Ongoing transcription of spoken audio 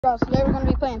Guys, today we're going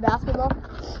to be playing basketball.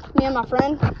 Me and my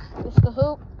friend. It's the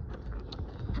hoop.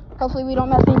 Hopefully we don't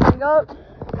mess anything up.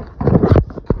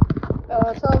 Tell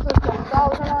us if there's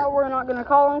fouls or not. We're not going to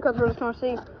call them because we're just going to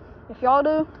see if y'all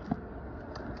do.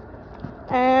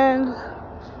 And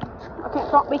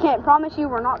we can't promise you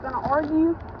we're not going to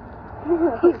argue.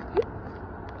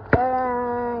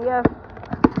 And yeah,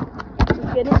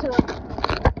 let's get into it.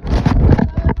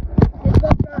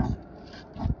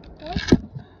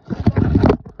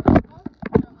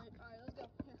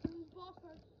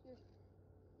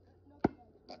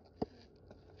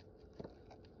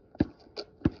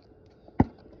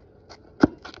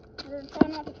 We're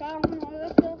trying not to foul and all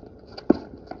that stuff.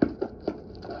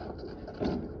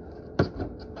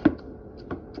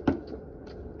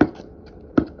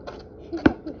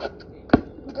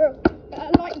 Bro, I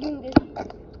like doing this.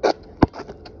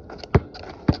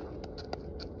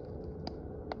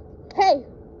 Hey!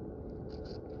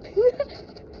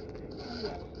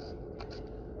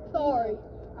 Sorry.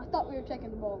 I thought we were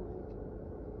checking the ball.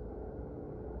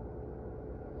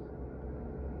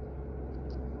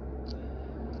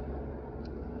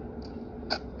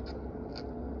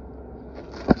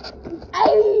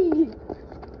 Hey!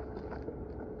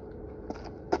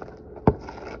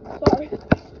 Sorry.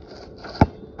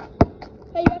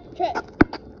 Hey, you have to check.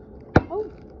 Oh.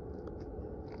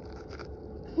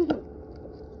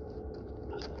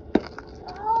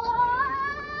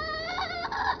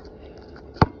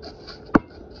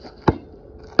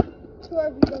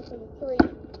 Whoever you go for the three.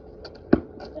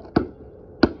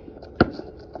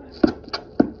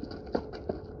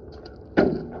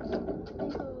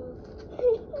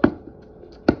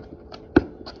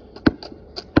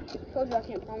 Told you I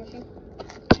can't promise you.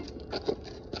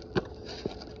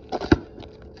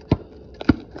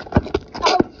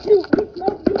 Oh, shoot! He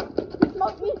smoked me! He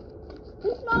smoked me! He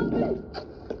smoked me!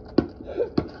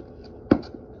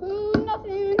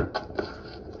 Nothing.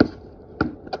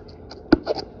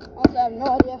 Also, I have no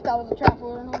idea if that was a trap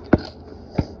or not.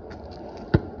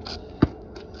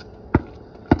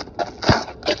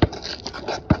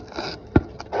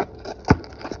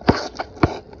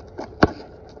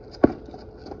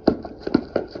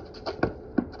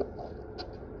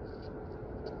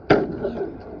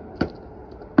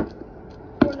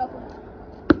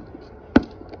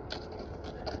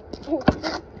 Oh,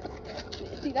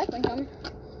 see that thing coming.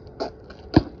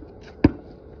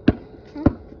 Huh?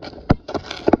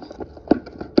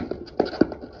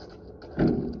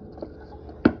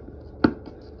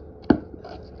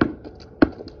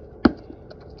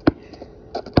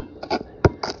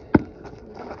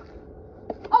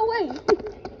 Oh, wait.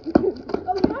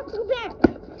 Oh, not too bad.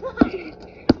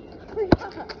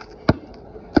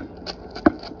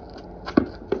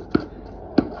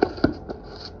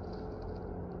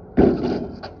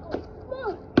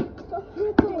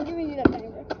 Give me that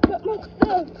thing, bro. Got my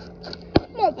stuff.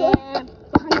 Come on, bro.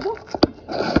 Behind the ball.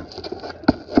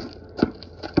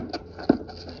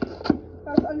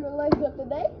 First under the legs of the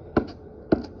day.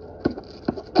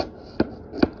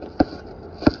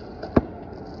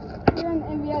 Here in the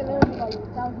NBA, there's like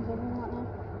thousands of them right now.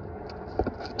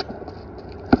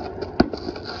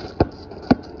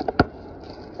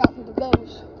 Thousands of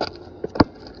those.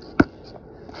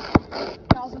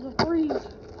 Thousands of threes.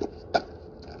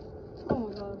 Oh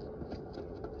my god.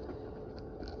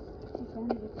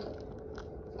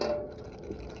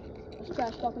 Let's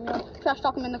trash talk him, y'all. Trash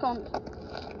talk him in the comments.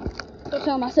 Don't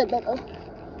tell him I said that though.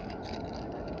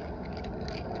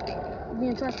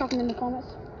 Being trash talking in the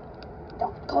comments.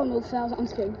 Don't call no fouls. I'm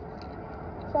just kidding.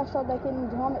 Trash talk that kid in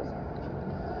the comments.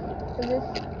 So this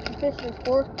officially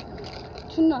 4-0.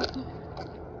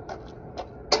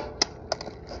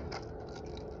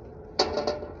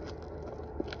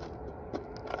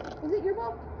 Is it your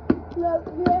ball? No,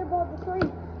 you airballed the three.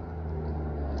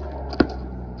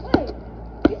 Wait,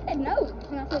 you said no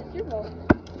when I said it's your ball.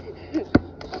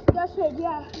 I said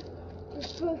yeah.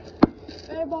 Just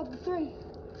airballed the three.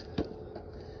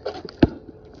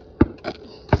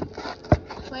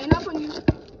 Playing up on you.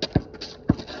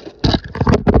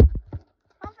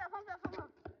 Pump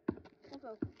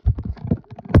up.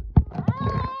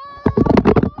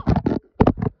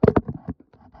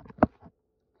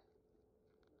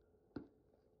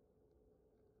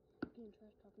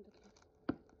 Trash talking to kids.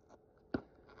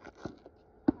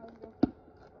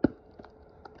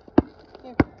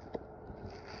 Here.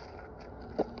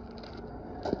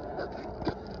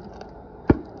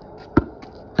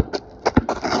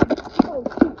 Oh,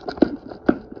 shoot.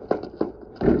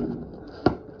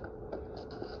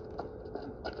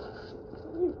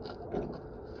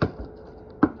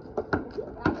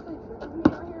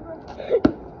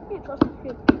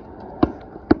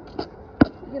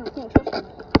 I can't trust him.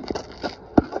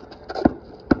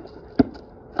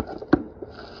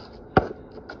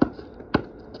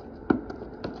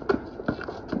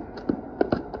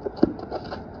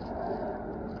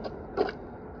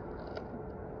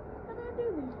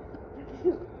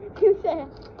 You said,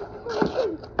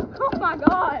 oh my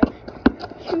God.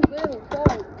 She was literally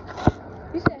falling.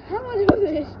 You said, how do I do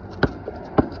this?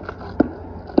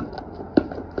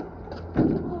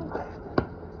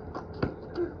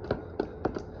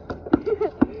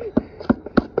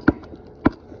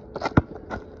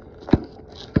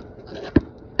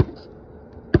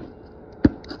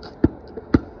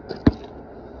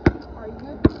 Are you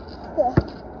good? Yeah.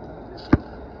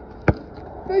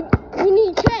 We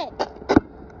need check.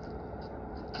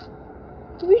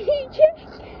 We need check.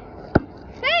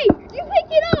 Hey, you pick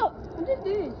it up. I just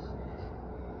did.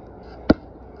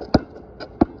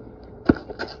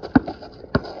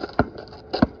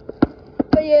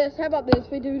 But yes, how about this?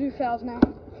 We do fouls now.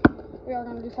 We are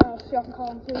gonna do fouls. Y'all can call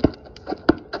them too.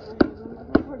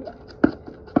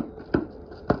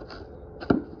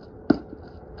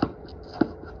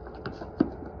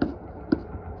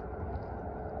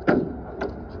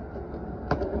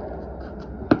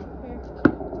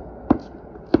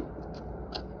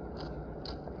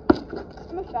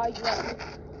 I'm gonna foul you right here.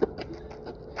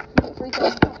 Free throw.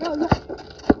 Oh, no.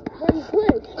 Where you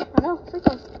push? I know. Free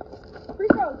throw. Free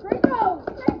throw. Free throw.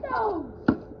 Free throw.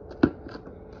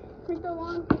 Free throw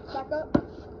line. Back up.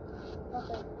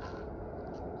 Okay.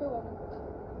 2 of them.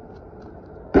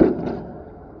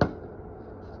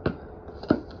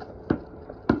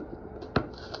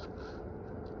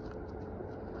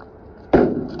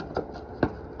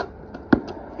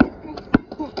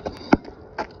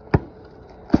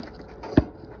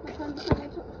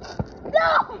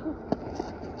 No!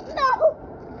 No!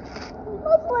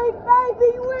 My sweet baby,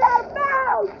 you went out of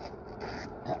bounds!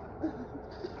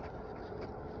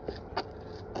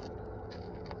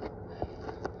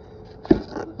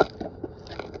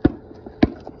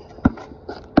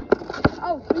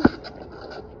 Oh,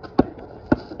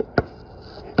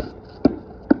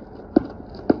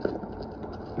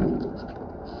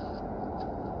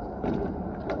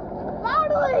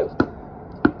 finally!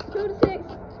 2 to 6.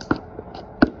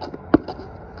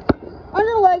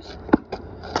 Under the legs.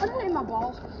 I just hit my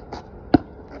balls.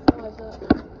 Just realized that.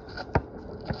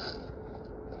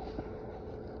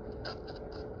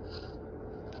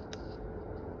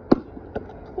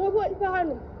 Four points behind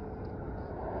me.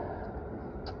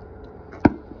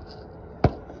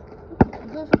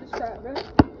 Good for this trap, bro.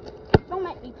 Don't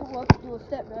make me pull up and do a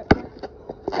step back, bro.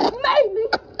 You made me!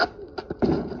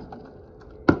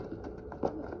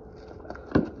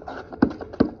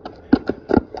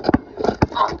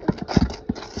 Oh.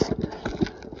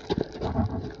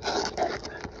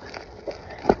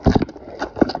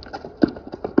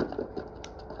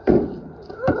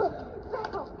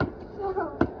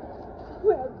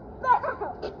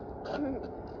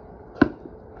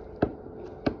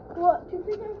 What? 2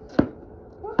 free throws?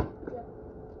 Huh? Yeah.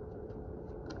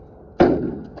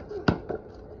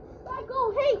 Michael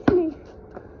hates me.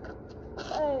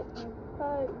 Hate me.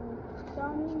 Hate me.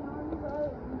 Johnny, Johnny,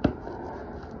 hate me.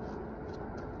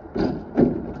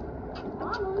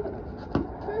 Finally.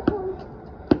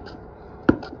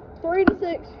 3 to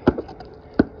 6.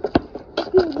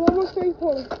 One more 3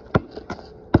 quarters.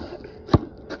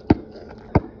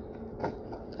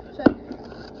 Check.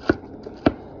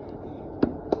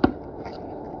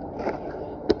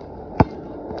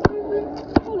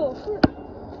 Hold on.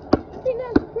 I think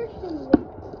that's Christian.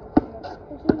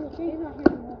 He's not here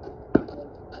anymore.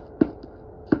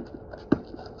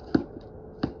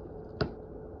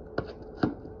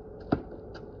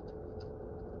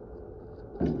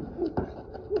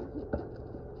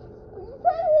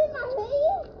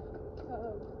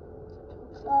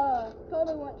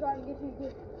 Totally went trying to get you to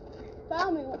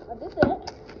foul me. I did that.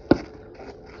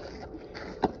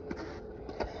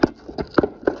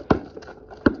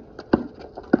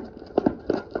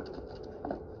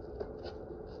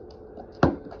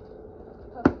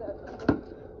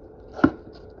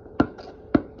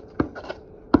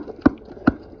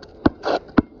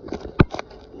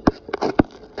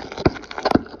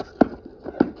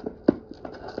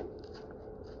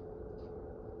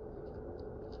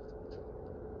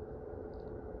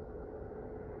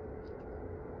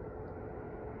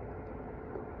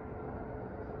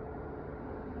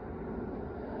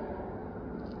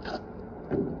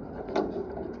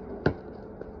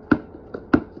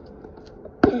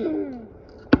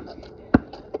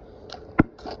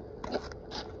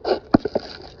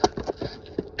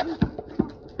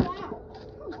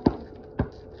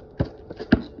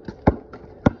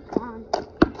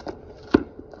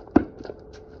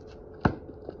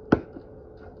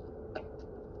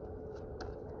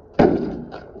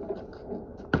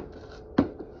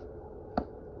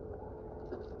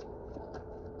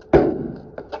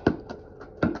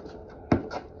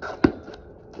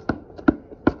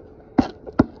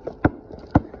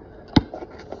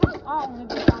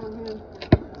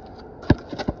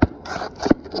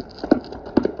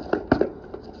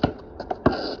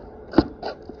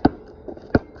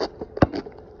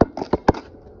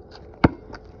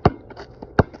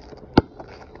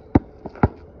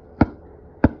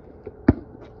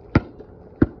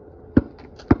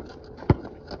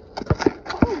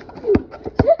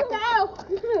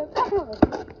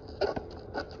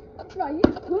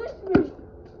 Push me.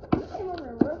 You came over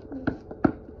and roast me.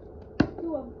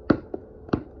 Two of them.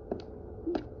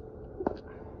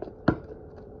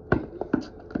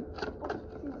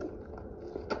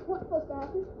 What's supposed to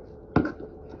happen?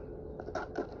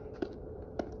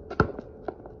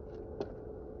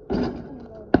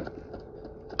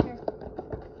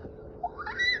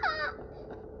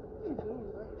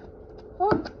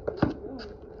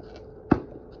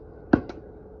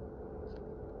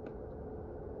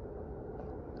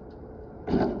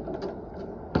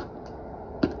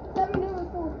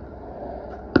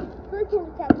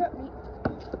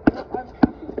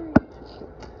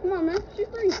 Come on, man. Shoot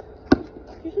threes.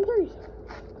 Shoot some threes.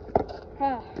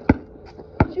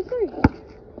 Shoot threes.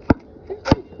 Shoot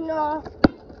threes. No.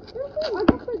 Shoot threes. I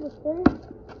can play this thing.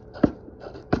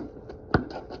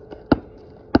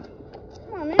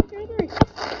 Come on, man. Shoot threes.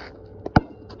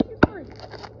 Shoot threes.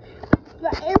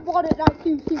 But airball it out to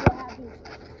see what happens.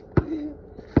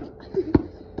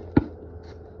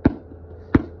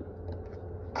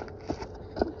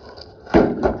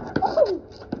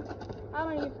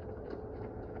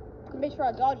 Make sure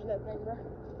I dodge that thing, bro.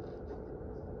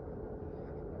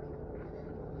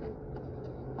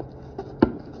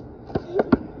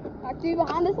 Actually,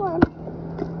 behind this one.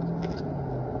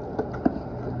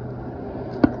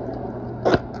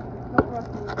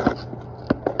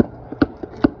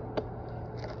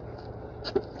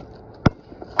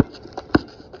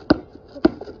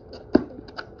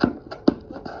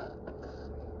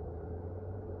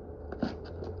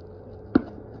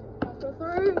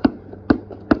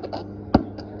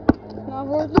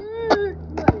 Go through.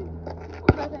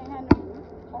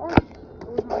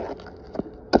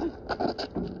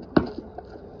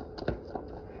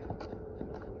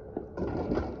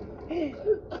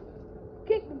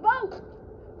 Kick the boat.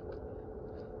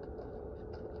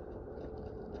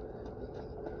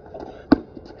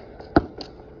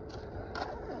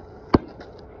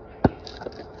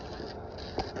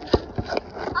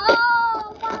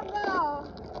 Oh my God.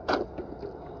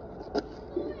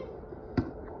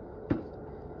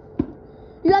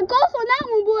 You got close on that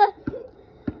one, boy.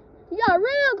 You got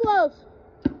real close.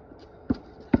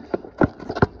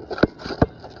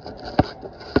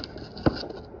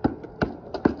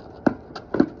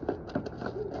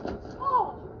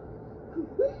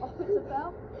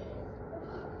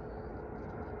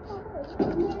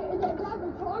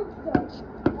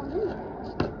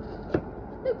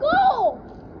 The goal!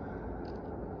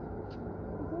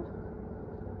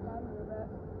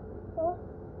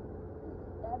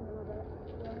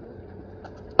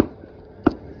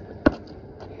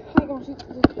 I'm gonna shoot.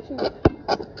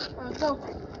 Alright, go.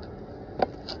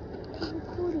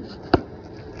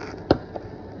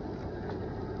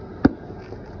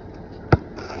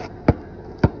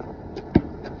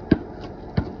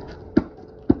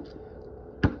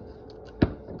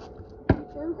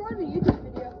 We're recording a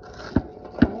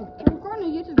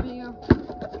YouTube video.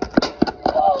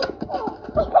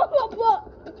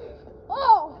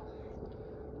 Oh!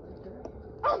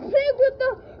 I'm playing with the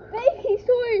baby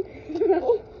toy.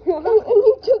 And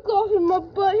you took off and my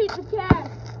butt hit the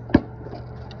cast.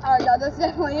 Alright, y'all, that's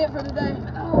definitely it for today.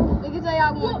 You can say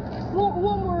I won.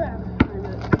 One more round.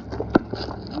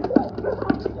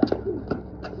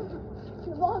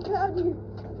 Yvonne found you.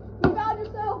 You found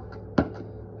yourself.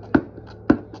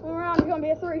 One round is gonna be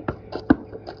a 3.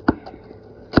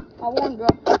 I won, bro.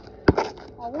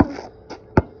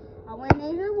 I win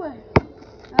either way.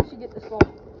 I should get this ball.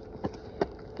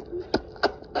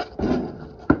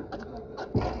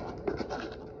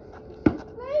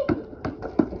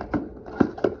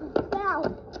 Foul.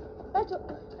 That's foul.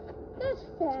 That's a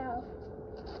foul.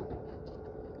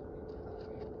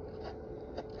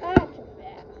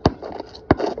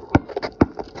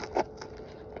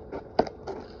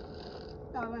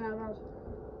 I went out of bounds.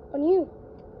 On you.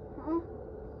 Huh?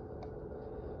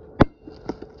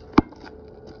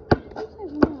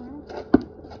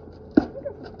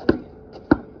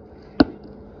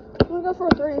 I'm gonna go for a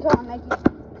 3 until I make it.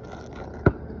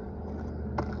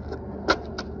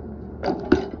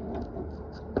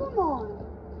 Come on.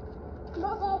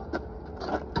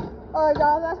 Alright,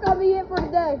 guys, that's gonna be it for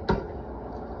today.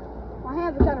 My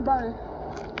hands are kind of burning.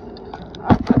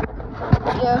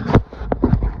 Yeah.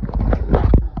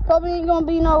 Probably ain't gonna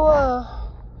be no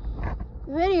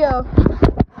video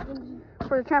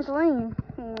for the trampoline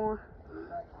anymore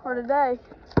for today.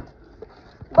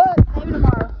 But maybe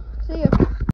tomorrow. See ya.